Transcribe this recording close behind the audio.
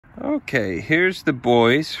Okay, here's the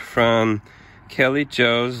boys from Kelli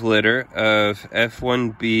Joe's litter of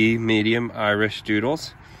F1B medium Irish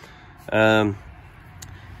Doodles. They're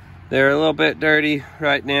a little bit dirty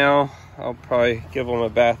right now. I'll probably give them a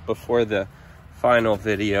bath before the final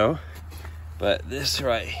video. But this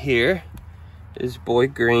right here is Boy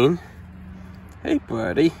Green. Hey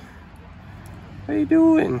buddy, how you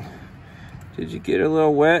doing? Did you get a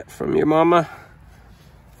little wet from your mama?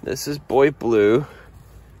 This is Boy Blue.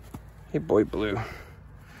 Hey Boy Blue.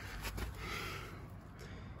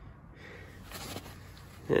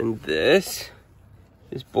 And this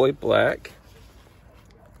is Boy Black.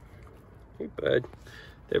 Hey bud.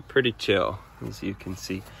 They're pretty chill, as you can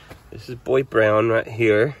see. This is Boy Brown right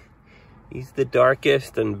here. He's the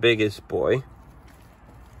darkest and biggest boy.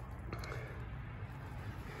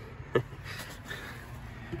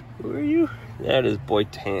 Who are you? That is Boy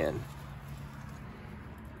Tan.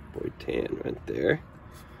 Boy Tan right there.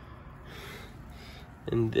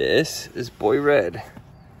 And this is Boy Red.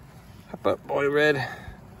 How about Boy Red?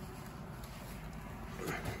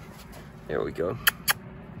 There we go.